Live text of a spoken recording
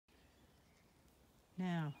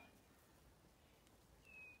Now,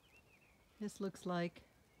 this looks like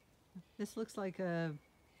a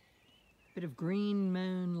bit of green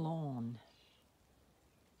mown lawn.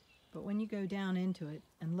 But when you go down into it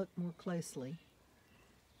and look more closely,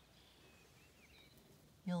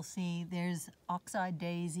 you'll see there's oxeye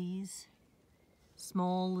daisies,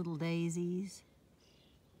 small little daisies,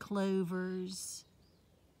 clovers,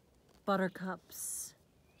 buttercups,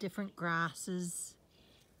 different grasses,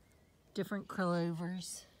 different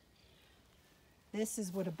clovers. This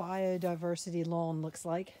is what a biodiversity lawn looks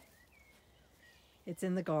like. It's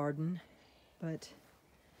in the garden, but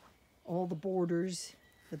all the borders,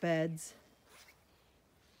 the beds,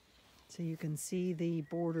 so you can see the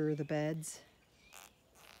border of the beds.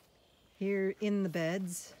 Here in the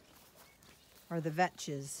beds are the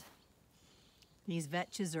vetches. These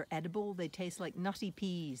vetches are edible. They taste like nutty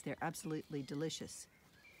peas. They're absolutely delicious.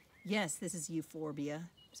 Yes, this is euphorbia,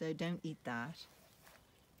 so don't eat that.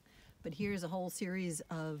 But here's a whole series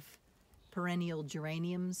of perennial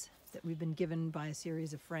geraniums that we've been given by a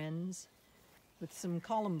series of friends with some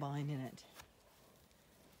columbine in it.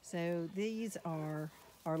 So these are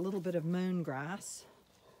our little bit of mown grass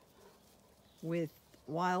with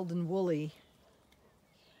wild and woolly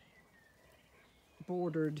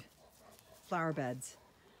bordered flower beds.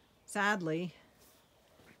 Sadly,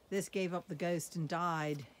 this gave up the ghost and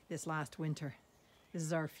died this last winter. This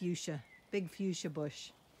is our fuchsia, big fuchsia bush.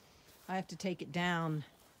 I have to take it down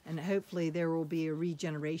and hopefully there will be a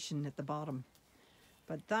regeneration at the bottom.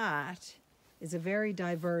 But that is a very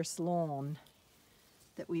diverse lawn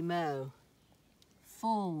that we mow.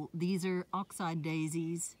 Full, these are oxeye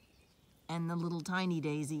daisies and the little tiny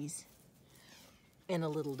daisies and a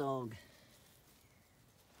little dog.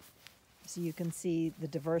 So you can see the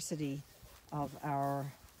diversity of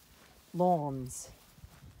our lawns.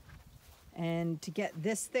 And to get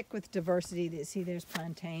this thick with diversity, see there's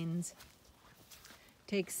plantains.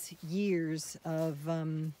 Takes years of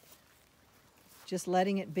just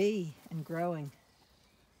letting it be and growing.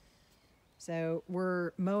 So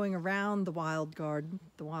we're mowing around the wild garden,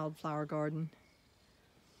 the wildflower garden.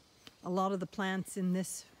 A lot of the plants in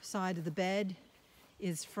this side of the bed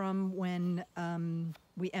is from when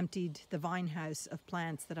we emptied the vine house of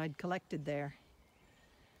plants that I'd collected there.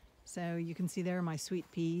 So you can see there are my sweet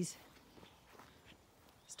peas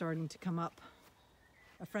starting to come up.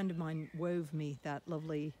 A friend of mine wove me that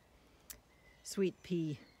lovely sweet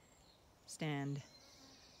pea stand.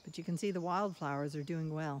 But you can see the wildflowers are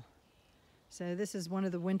doing well. So this is one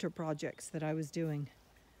of the winter projects that I was doing,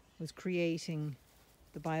 was creating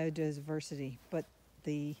the biodiversity. But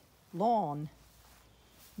the lawn,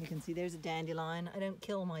 you can see there's a dandelion. I don't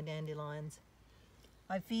kill my dandelions.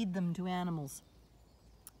 I feed them to animals.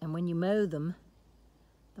 And when you mow them,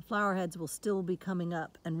 the flower heads will still be coming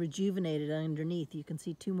up and rejuvenated underneath. You can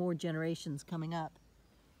see 2 more generations coming up.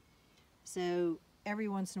 So every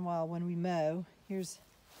once in a while when we mow, here's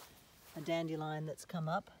a dandelion that's come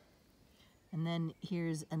up, and then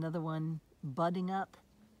here's another one budding up,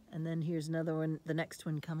 and then here's another one, the next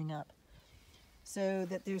one coming up. So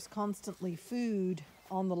that there's constantly food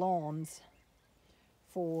on the lawns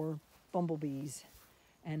for bumblebees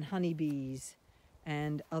and honeybees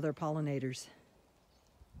and other pollinators.